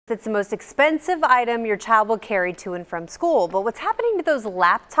That's the most expensive item your child will carry to and from school. But what's happening to those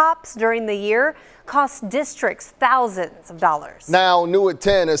laptops during the year costs districts thousands of dollars. Now, new at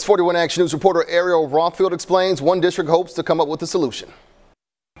 10, as 41 Action News reporter Ariel Rothfield explains, one district hopes to come up with a solution.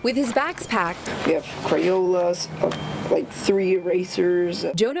 With his bags packed, we have Crayolas, like 3 erasers.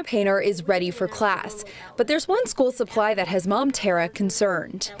 Jonah Painter is ready for class, but there's one school supply that has Mom Tara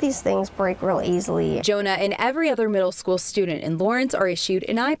concerned. These things break real easily. Jonah and every other middle school student in Lawrence are issued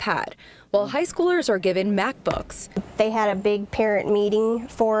an iPad, while high schoolers are given MacBooks. They had a big parent meeting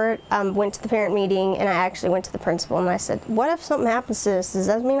for it. Went to the parent meeting, and I actually went to the principal and I said, what if something happens to this? Does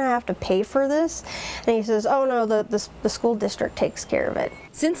that mean I have to pay for this? And he says, oh no, the school district takes care of it.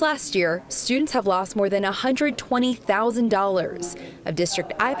 Since last year, students have lost more than $120,000 of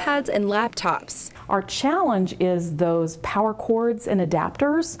district iPads and laptops. Our challenge is those power cords and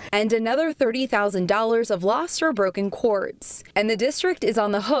adapters. And another $30,000 of lost or broken cords. And the district is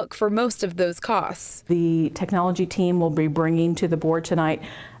on the hook for most of those costs. The technology team will be bringing to the board tonight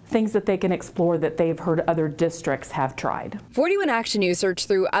things that they can explore that they've heard other districts have tried. 41 Action News searched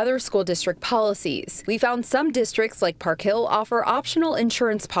through other school district policies. We found some districts like Park Hill offer optional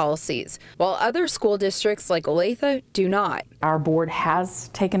insurance policies, while other school districts like Olathe do not. Our board has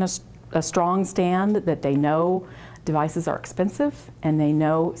taken a strong stand that they know devices are expensive and they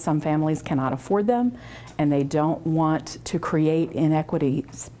know some families cannot afford them, and they don't want to create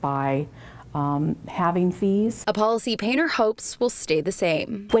inequities by having fees. A policy Painter hopes will stay the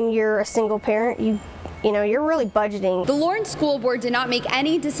same. When you're a single parent, you know, you're really budgeting. The Lawrence School Board did not make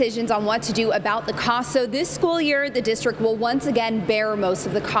any decisions on what to do about the cost, so this school year the district will once again bear most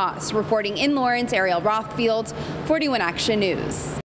of the costs. Reporting in Lawrence, Ariel Rothfield, 41 Action News.